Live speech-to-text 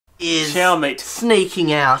is chow meat.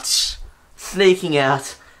 sneaking out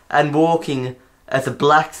and walking as a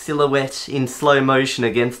black silhouette in slow motion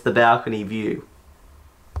against the balcony view.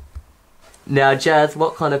 Now, Jazz,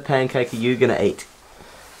 what kind of pancake are you going to eat?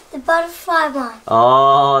 The butterfly one.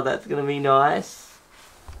 Oh, that's going to be nice.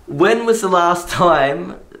 When was the last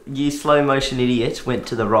time you slow motion idiot went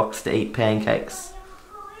to the Rocks to eat pancakes?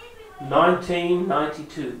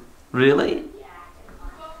 1992. Really?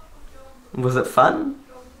 Was it fun?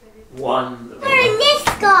 Wonderful. Let's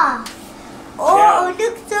go. Oh, it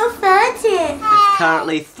looks so fancy. It's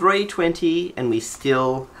currently 3:20 and we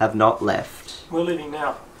still have not left. We're leaving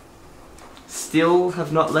now. Still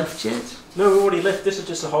have not left yet? No, we already left. This is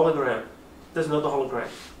just a hologram. There's another hologram.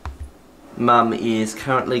 Mum is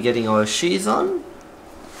currently getting her shoes on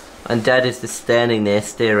and Dad is just standing there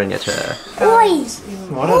staring at her. Oi!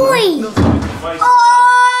 Oi!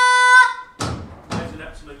 Oh! There's an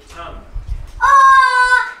absolute ton.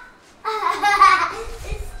 Oh!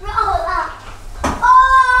 It's roller.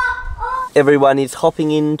 Oh! Everyone is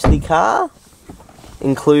hopping into the car,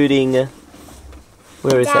 including...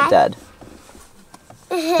 Where is that Dad?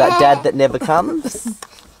 That Dad that never comes,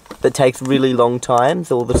 that takes really long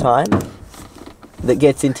times all the time, that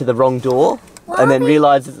gets into the wrong door, and then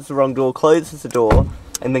realises it's the wrong door, closes the door,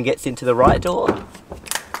 and then gets into the right door,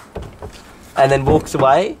 and then walks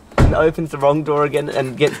away, and opens the wrong door again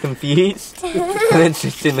and gets confused, and then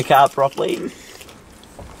sits in the car properly.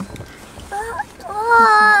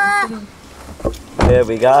 There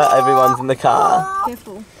we go, everyone's in the car.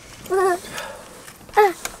 Careful.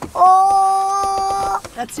 Oh!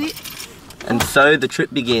 That's it. And so the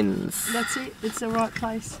trip begins. That's it. It's the right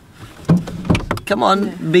place. Come on,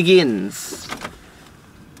 Yeah. begins.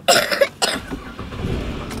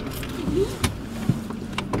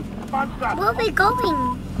 Where are we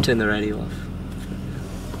going? Turn the radio off.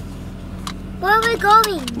 Where are we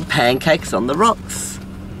going? Pancakes on the rocks.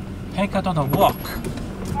 Pancake on the walk.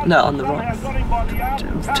 No, on the rocks.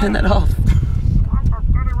 Turn that off.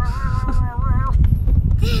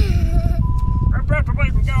 I'm about to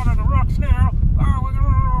leave and go to the rocks now. Oh, we're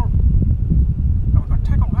gonna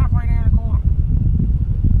take off halfway down the corner.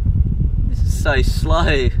 This is so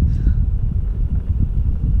slow.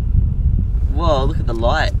 Whoa, look at the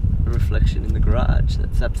light reflection in the garage.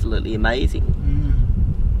 That's absolutely amazing.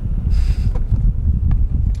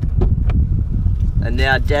 And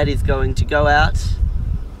now Dad is going to go out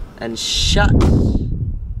and shut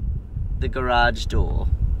the garage door.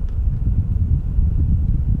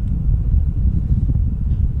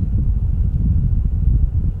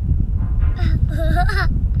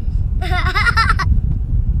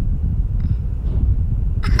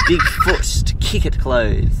 Big foot to kick it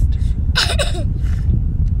closed.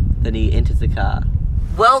 Then he enters the car.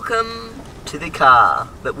 Welcome to the car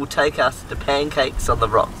that will take us to Pancakes on the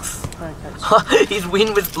Rocks. Pancakes. His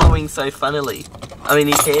wind was blowing so funnily. I mean,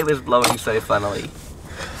 his hair was blowing so funnily.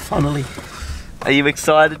 Funnily. Are you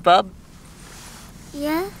excited, bub?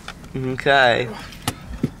 Yeah? Okay.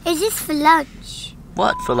 Is this for lunch?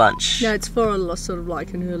 What for lunch? No, it's for a sort of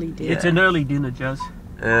like an early dinner. It's an early dinner, Jazz.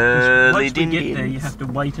 Early Once we get there, you dinner. have to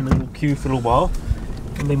wait in a little queue for a little while,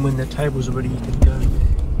 and then when the tables are ready, you can go.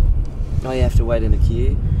 Oh, you have to wait in a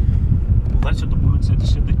queue? Well, that's what the woman said. She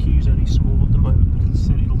said the queue's only small at the moment, but she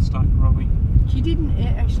said it'll start growing. She didn't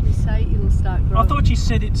actually say it'll start growing. I thought she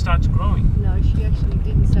said it starts growing. No, she actually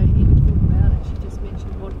didn't say anything about it. She just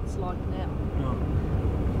mentioned what it's like now. No.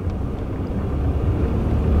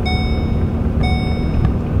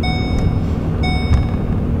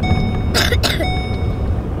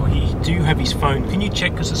 Well, he do have his phone. Can you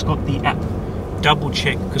check, because it's got the app? Double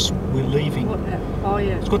check, because we're leaving. What app? Oh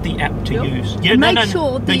yeah. It's got the app to Yep. use. And make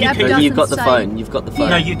sure the you app keep- doesn't You've got the say- phone. You've got the phone.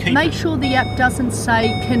 No, you keep Make it. sure the app doesn't say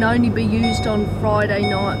can only be used on Friday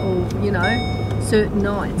night or, you know, certain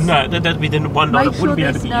nights. No, that'd be the one night Make it wouldn't be sure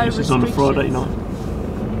able to be there's no used on a Friday restrictions.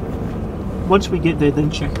 night. Once we get there, then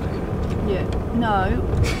check. Yeah. No.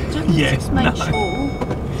 Just, Yeah, just make no. sure.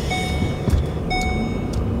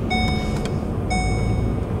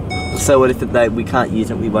 So what if we can't use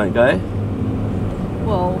it, we won't go?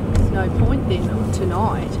 Well, there's no point then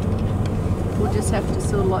tonight. We'll just have to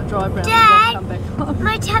sort of like drive around Dad, and then come back home.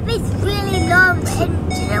 my tummy's really long, and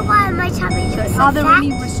do you know why my tummy So looks so are there fat?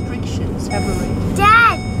 any restrictions? Have a read.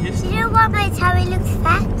 Dad, Yes. do you know why my tummy looks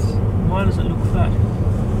fat? Why does it look fat?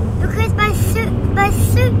 Because my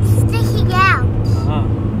suit's sticking out. Ah.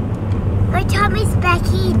 My tummy's back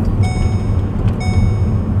in.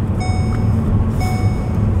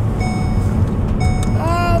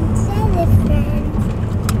 And elephant.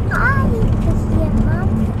 I can hear Mum.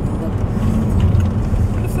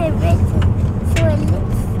 Because her lips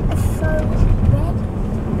are so red.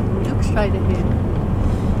 straight ahead.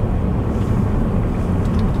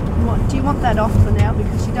 Do you want that off for now?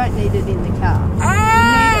 Because you don't need it in the car.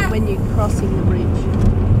 You need it when you're crossing the bridge.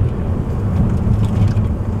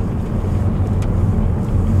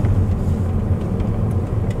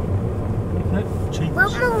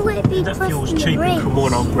 That feels cheap and come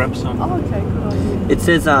on, I'll grab some. Oh, okay, good idea. It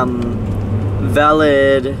says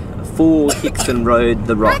valid 4 Hickson Road,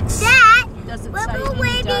 The Rocks. Dad, Does it when say will any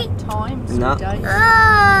we date, times, No. or dates?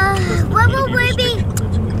 when will we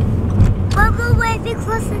be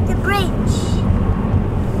crossing the bridge?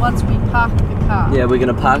 Once we park the car. Yeah, we're going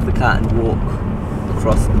to park the car and walk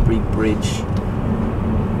across the big bridge.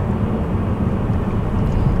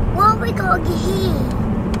 What are we going to hear?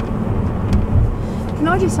 Can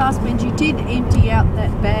I just ask, Benji, you did empty out that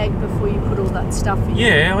bag before you put all that stuff in?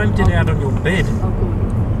 Yeah, I emptied it out on your bed. Oh,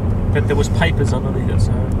 good. But there was papers underneath it,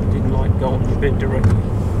 so I didn't like go on your bed directly.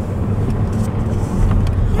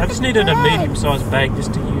 I just needed a medium-sized bag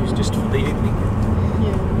just to use, just for the evening.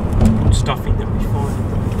 Yeah. Put stuff in that we find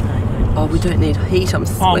in the bag. Oh, we don't need heat. I'm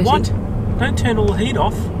sweating. Oh, what? Don't turn all the heat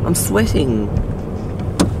off. I'm sweating.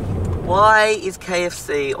 Why is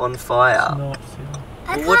KFC on fire? Nice,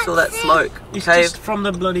 Well, what's all that smoke? It's just from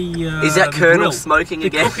the bloody Is that Colonel grill. smoking They're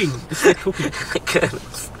again? Cooking. It's the cooking.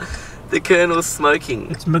 The Colonel's smoking.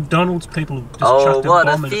 It's McDonald's people just Oh, chucked a what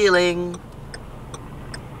bomb a in it. feeling.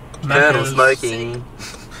 Colonel Macca's. smoking.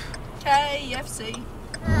 KFC.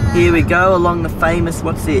 Here we go along the famous,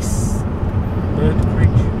 what's this? Burnt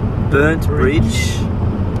bridge. Burnt Bridge.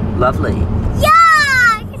 Lovely.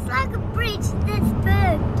 Yeah! It's like a bridge that's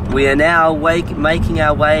burnt. We are now making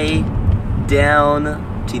our way down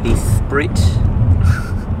to the Sprit.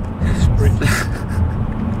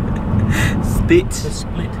 Spit. The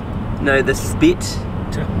split. No, the Spit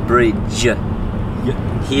Bridge. Yeah.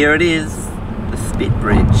 Here it is, the Spit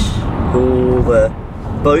Bridge. All the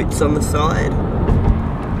boats on the side.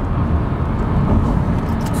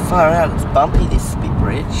 Far out, it's bumpy, this Spit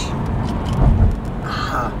Bridge.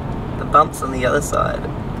 Ah, the bumps on the other side.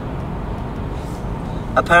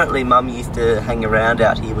 Apparently Mum used to hang around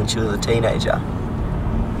out here when she was a teenager.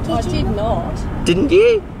 I did not. Didn't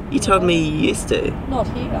you? You told me you used to. Not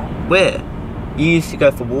here. Where? You used to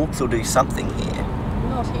go for walks or do something here.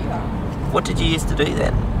 Not here. What did you used to do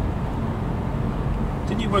then?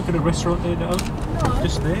 Didn't you work at a restaurant there, darling? No.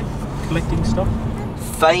 Just there, collecting stuff?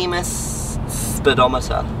 Famous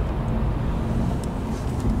speedometer.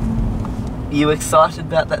 You excited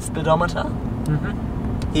about that speedometer?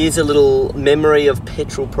 Mm-hmm. Here's a little memory of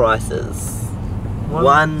petrol prices.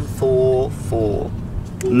 144.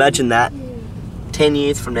 Imagine that. 10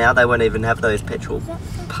 years from now, they won't even have those petrol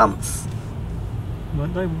pumps.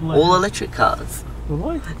 Won't they? All electric cars. Will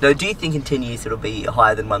they? No, do you think in 10 years it'll be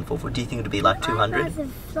higher than 144? Do you think it'll be like 200? Eyebrows are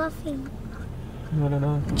fluffy. I don't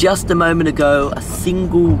know. Just a moment ago, a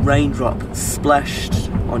single raindrop splashed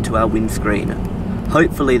onto our windscreen.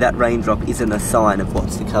 Hopefully that raindrop isn't a sign of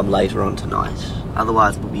what's to come later on tonight.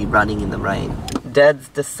 Otherwise we'll be running in the rain. Dad's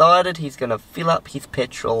decided he's going to fill up his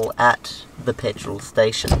petrol at the petrol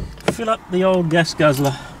station. Fill up the old gas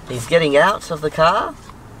guzzler. He's getting out of the car,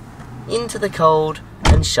 into the cold,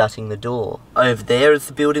 and shutting the door. Over there is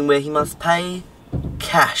the building where he must pay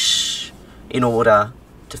cash in order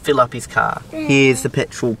to fill up his car. Here's the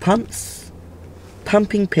petrol pumps,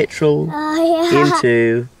 pumping petrol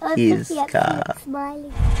into his car.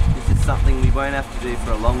 Smiling. This is something we won't have to do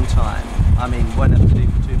for a long time. I mean, won't have to do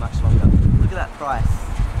for too much longer. Look at that price.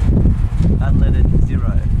 Unleaded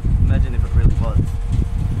 $0. Imagine if it really was.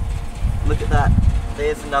 Look at that.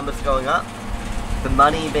 There's the numbers going up. The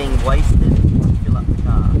money being wasted to fill up the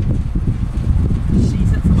car. Jeez,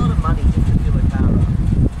 that's a lot of money just to fill a car up.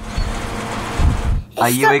 Are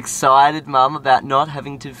you excited, Mum, about not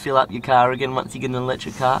having to fill up your car again once you get an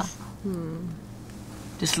electric car?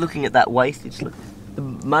 Just looking at that wastage, look. The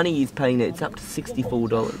money he's paying, it's up to $64.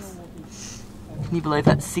 Can you believe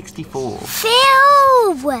that? 64.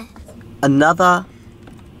 Phil! Another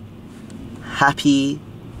happy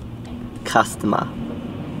customer.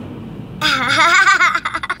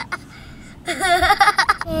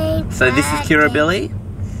 So this is Kirribilli.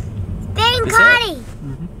 Ben Is Cardi!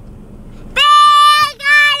 Mm-hmm. Ben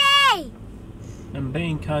Cardi! And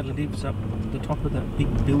being Cardi lives up the top of that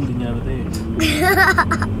big building over there.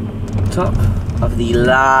 Top of the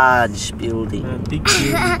large building. Big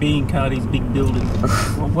building, being Cardi's big building.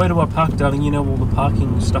 Well, where do I park, darling? You know all the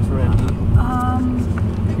parking stuff around here.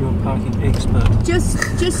 You're a parking expert.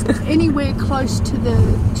 Just anywhere close to the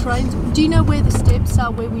trains. Do you know where the steps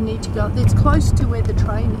are where we need to go? It's close to where the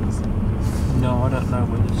train is. No, I don't know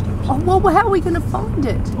where the steps are. Oh, well, how are we going to find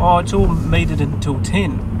it? Oh, it's all metered until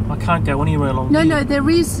 10. I can't go anywhere along No, here. no, there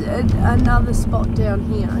is another spot down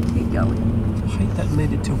here. Keep going. I hate that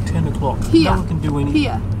meter till 10 o'clock. Here. No one can do anything.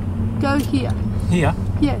 Here. Go here. Here?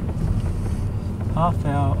 Yeah. Half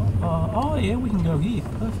hour. Oh, yeah, we can go here.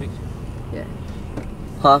 Perfect. Yeah.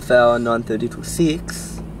 Half hour, 9:30 till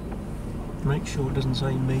 6. Make sure it doesn't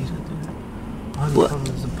say meter. Only What?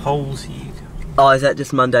 problem is the poles here. Oh, is that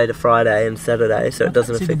just Monday to Friday and Saturday, so it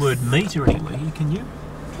doesn't I can't see affect... the word meter anywhere here, can you?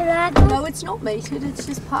 Can I go? No, it's not metered. It's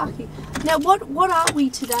just parking. Now, what are we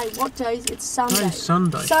today? What day is it? It's Sunday. Today's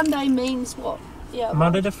Sunday. Sunday means what? Yeah.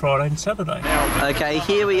 Monday to Friday and Saturday. Okay,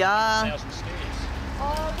 here we are.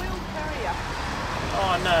 Oh, we'll carry you.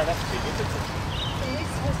 Oh, no, that's too difficult. The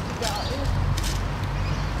list has to go.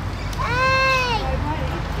 Hey!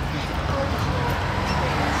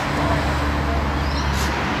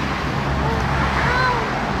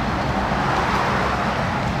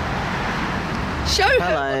 Show her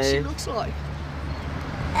Hello. what she looks like.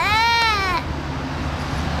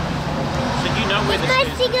 So you know where the My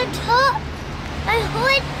stairs finger top. My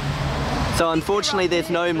hood. So unfortunately there's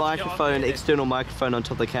no microphone, external microphone on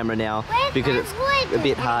top of the camera now because it's a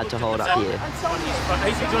bit hard to hold up here. It's on you.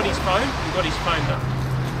 He's got his phone. He's got his phone done.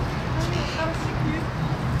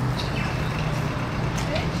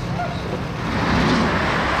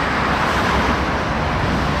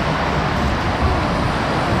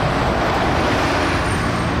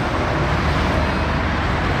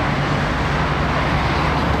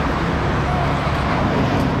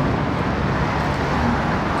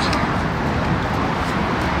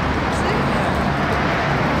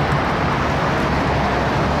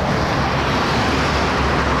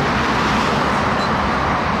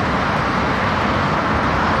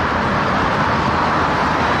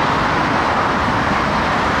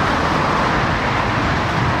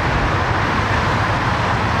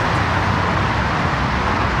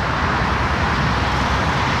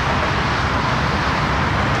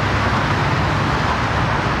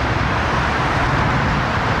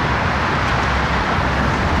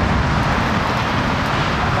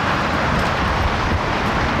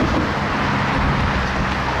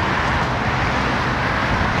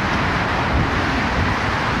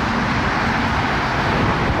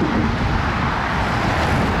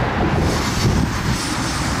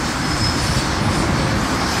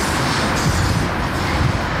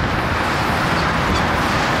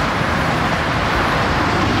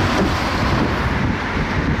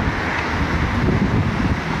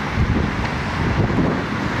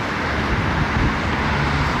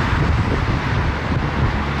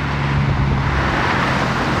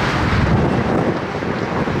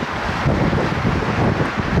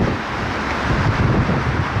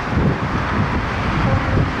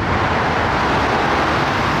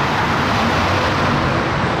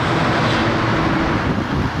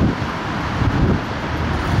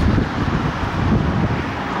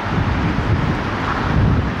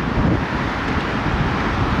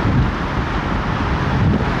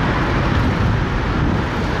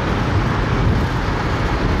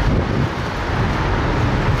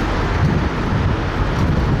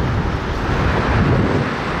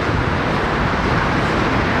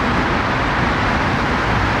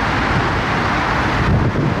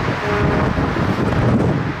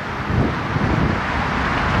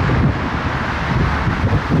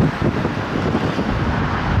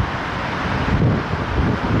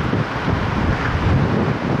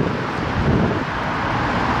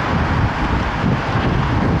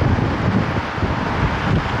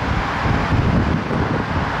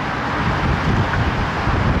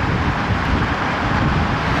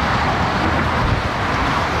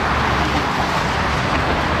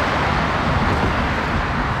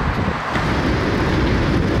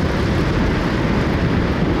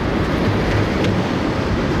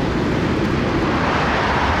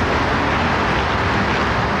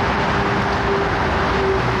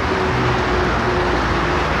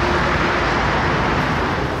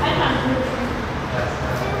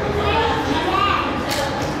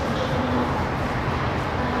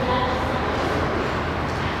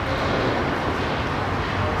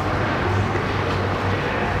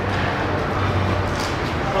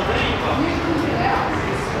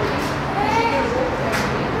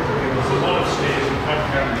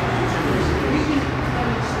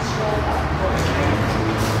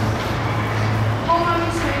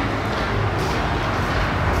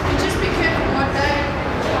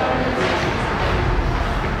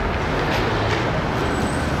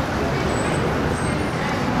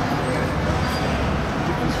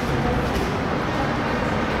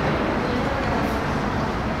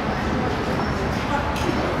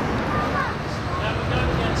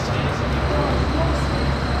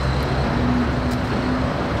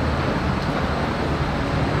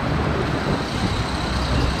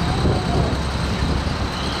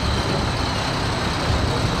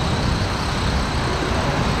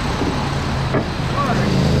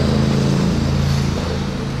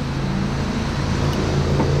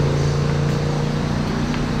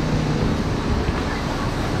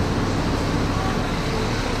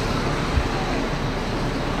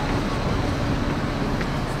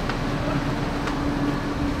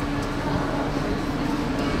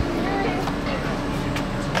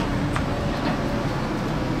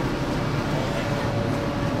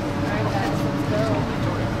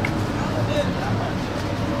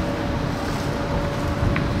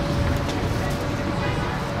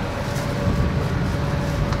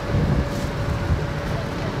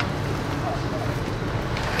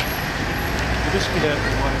 Just get out of the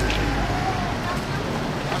way.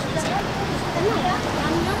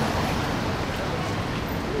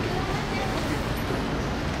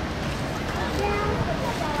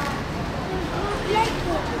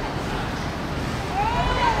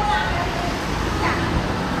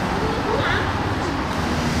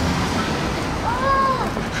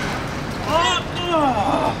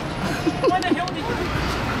 Why the hell did you...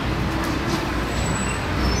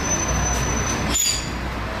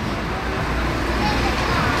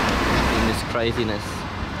 Craziness.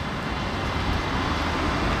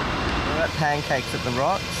 We're at Pancakes at the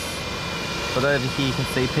Rocks, but over here you can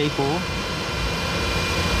see people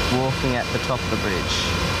walking at the top of the bridge.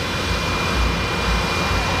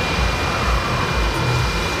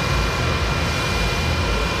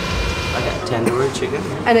 I got tandoori chicken.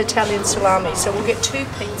 And Italian salami. So we'll get 2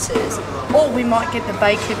 pizzas, or we might get the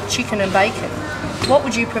bacon, chicken and bacon. What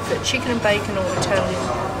would you prefer, chicken and bacon or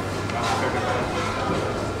Italian?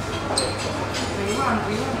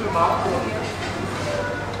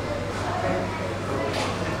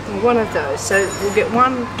 One of those. So we'll get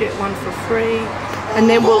one for free, and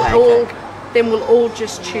then we'll all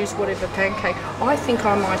just choose whatever pancake. I think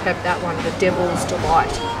I might have that one, the Devil's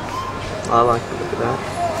Delight. I like the look of that.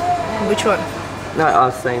 Which one? No, I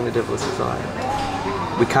was saying the Devil's Delight.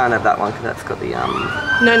 We can't have that one because that's got the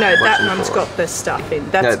No, that one's got the stuff in.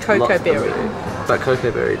 That's cocoa berry. But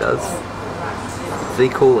cocoa berry does. The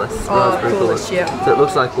coolest. Raspberry coolest. Yeah. So it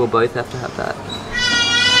looks like we'll both have to have that.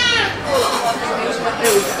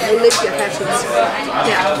 There we go. We'll lift your hat inside.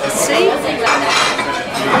 Now, see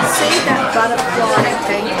that butterfly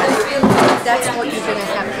pancake? That's what you're going to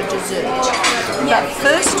have for dessert. But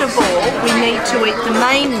first of all, we need to eat the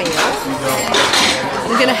main meal.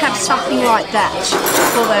 We're going to have something like that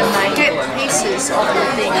for the main. Get pieces of the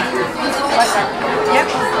thing. Like that. Yep.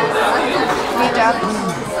 You're done.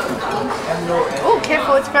 Oh,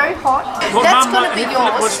 careful, it's very hot. Well, that's Mum, going to be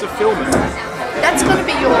yours. What's the filming? That's going to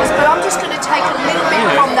be yours, but I'm just going to take a little bit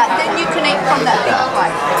from that. Then you can eat from that big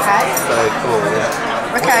plate, okay? So cool,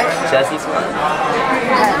 yeah. Okay. Jazzy's one.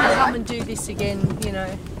 Come and do this again, you know.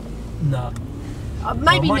 No.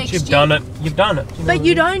 Maybe well, next you've year. done it. You've done it. You know But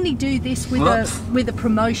you'd only do this with a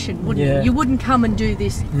promotion, wouldn't you? You wouldn't come and do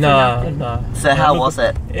this. No. So how was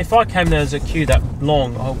it? If I came there as a queue that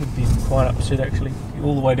long, I would be quite upset actually.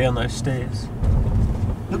 All the way down those stairs.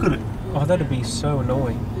 Look at it. Oh, that'd be so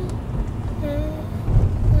annoying.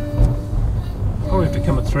 Probably have to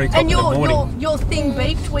come at 3 o'clock in the morning. And your thing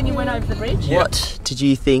beeped when you went over the bridge? Yep. What did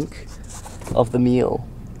you think of the meal?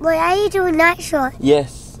 Wait, are you doing that shot?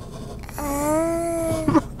 Yes.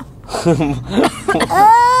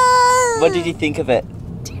 What did you think of it?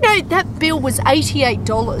 Do you know that bill was $88?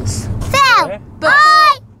 Phil! Yeah. But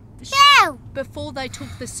Phil! before they took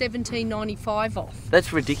the $17.95 off.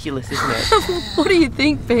 That's ridiculous, isn't it? What do you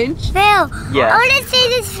think, Bench? Phil! Yeah. I want to see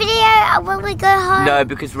this video when we go home. No,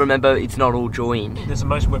 because remember, it's not all joined. There's the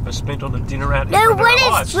most we've ever spent on a dinner out No, ever in our what is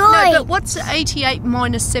lives. joy? No, but what's 88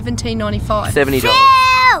 minus $17.95? $70. Phil!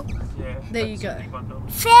 Yeah, There you that's go.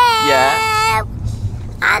 $71. Phil! Yeah.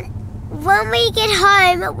 And when we get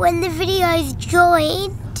home, when the video's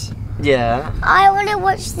joined, Yeah. I want to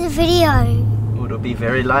watch the video. Well, it'll be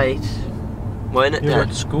very late. Won't it, You're Dad?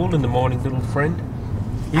 at school in the morning, little friend.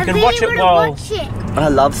 You I can really watch it wanna while... watch it. I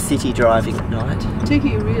love city driving at night. Do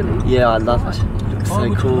you really? Yeah, I love it. It looks Why so would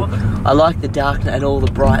you cool. love it? I like the darkness and all the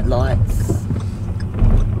bright lights.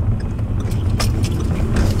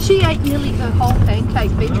 She ate nearly her whole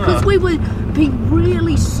pancake, Bench, because we were being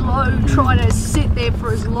really slow trying to sit there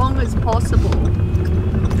for as long as possible.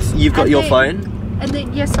 You've got And your then- phone? And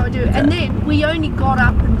then, yes, I do. And then we only got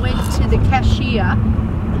up and went to the cashier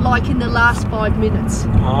like in the last 5 minutes.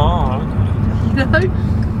 Oh, okay. You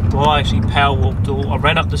know? Well, I actually power walked I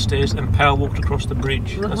ran up the stairs and power walked across the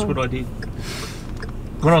bridge. That's what I did.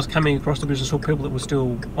 When I was coming across the bridge, I saw people that were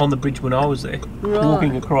still on the bridge when I was there, Right.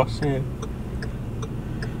 walking across, yeah.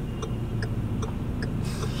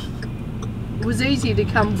 It was easier to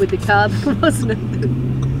come with the car, wasn't it?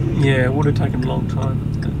 Yeah, it would have taken a long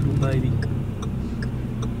time, that little baby.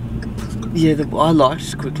 Yeah, I liked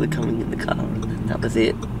just quickly coming in the car and then that was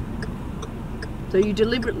it. So you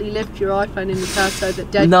deliberately left your iPhone in the car so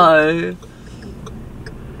that Dad... No.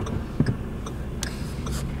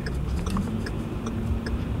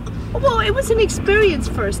 Well, it was an experience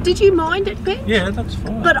for us. Did you mind it, Ben? Yeah, that's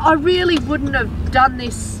fine. But I really wouldn't have done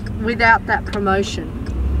this without that promotion.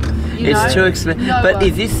 You know? It's too expensive. No but way.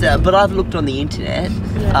 is this? But I've looked on the internet.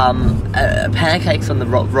 Yeah. Pancakes on the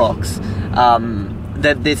Rocks.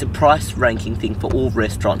 there's a price ranking thing for all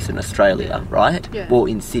restaurants in Australia, right? Yeah. Or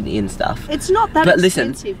in Sydney and stuff. It's not that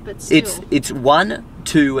expensive, but still. It's 1,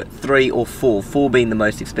 2, 3 or 4. 4 being the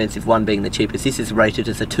most expensive, 1 being the cheapest. This is rated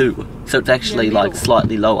as a 2. So it's actually like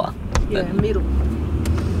slightly lower. Yeah, middle.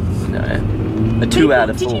 You know, a 2 out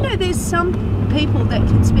of 4. Did you know there's some people that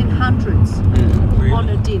can spend hundreds on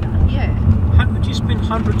a dinner? Yeah. How could you spend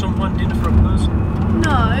hundreds on one dinner for a person?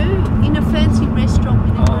 No, in a fancy restaurant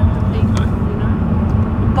with a group of people, you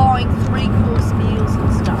know, buying 3-course meals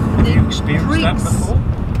and stuff. And Have you experienced that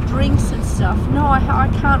before? Drinks and stuff. No, I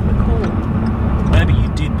can't recall. Maybe you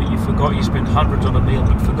did, but you forgot. You spent hundreds on a meal,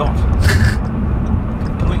 but forgot.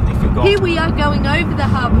 Completely forgot. Here we are going over the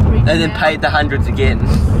Harbour Bridge And then paid the hundreds again.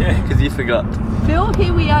 Yeah. Because you forgot. Phil,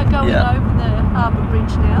 here we are going over the Harbour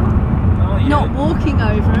Bridge now. Oh, yeah. Not walking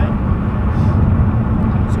over it.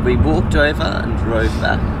 So we walked over and drove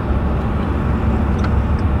back.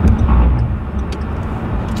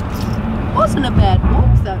 It wasn't a bad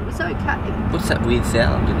walk though, it was okay. What's that weird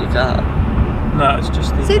sound in your car? No, it's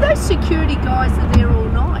just the... See, those security guys are there all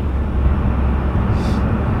night.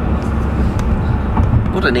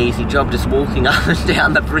 What an easy job, just walking up and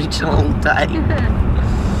down the bridge all day.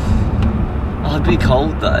 Oh, it'd be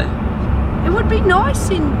cold though. It would be nice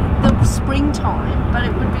in the springtime, but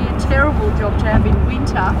it would be a terrible job to have in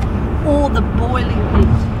winter or the boiling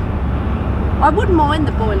heat. I wouldn't mind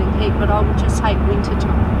the boiling heat, but I would just hate winter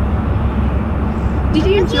time. Did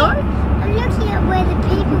you enjoy? I'm looking at where the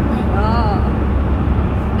people went. Oh.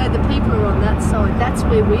 No, the people are on that side. That's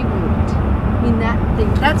where we walked. In that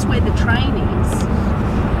thing. That's where the train is.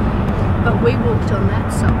 But we walked on that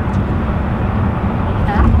side.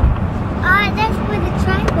 Okay? Ah, that's where the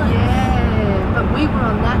train was. Yeah, but we were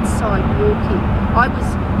on that side walking.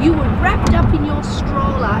 You were wrapped up in your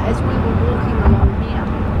stroller as we were walking along here.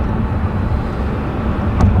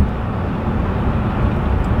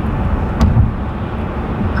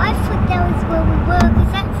 I thought that was where we were,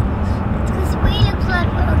 because we look like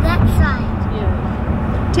we're on that side. Yeah.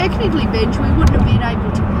 Technically, Benj, we wouldn't have been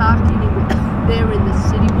able to park anywhere there in the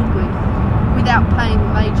city, would we? Without paying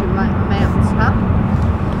major amounts, huh?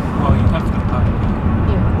 Well, you have to pay.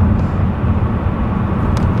 Yeah.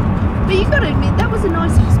 But you got to admit, that was a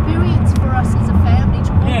nice experience for us as a family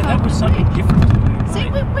to walk Yeah, that over was the something bridge. different to do. See,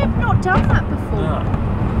 we've not done that before. No.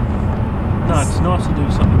 No, it's nice to do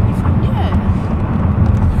something different. Yeah.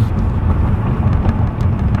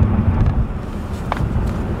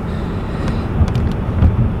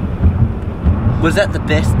 Was that the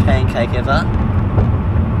best pancake ever?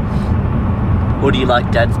 Or do you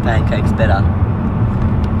like Dad's pancakes better?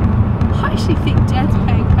 I actually think Dad's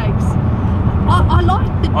pancakes. I like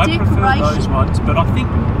the I decoration. prefer those ones, but I think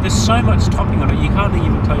there's so much topping on it, you hardly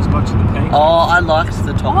even taste much of the pancake. Oh, I liked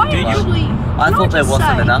the topping. I thought there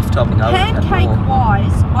wasn't enough topping. I would have had more.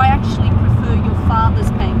 Pancake-wise, I actually prefer your father's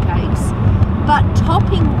pancakes. But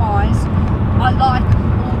topping-wise, I like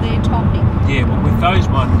all their topping. Yeah, well with those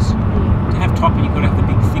ones, to have topping you've got to have the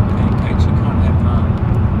big thick pancakes, you can't have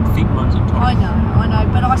thick ones on top. I know,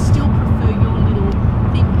 but I still prefer your little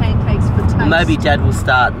thin pancakes for taste. Maybe Dad will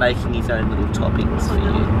start making his own little toppings for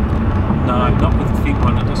you. No, not with the thick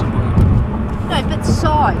one, it doesn't work. No, but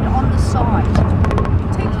on the side.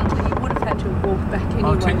 Technically you would have had to walk back anyway.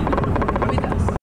 Oh, technically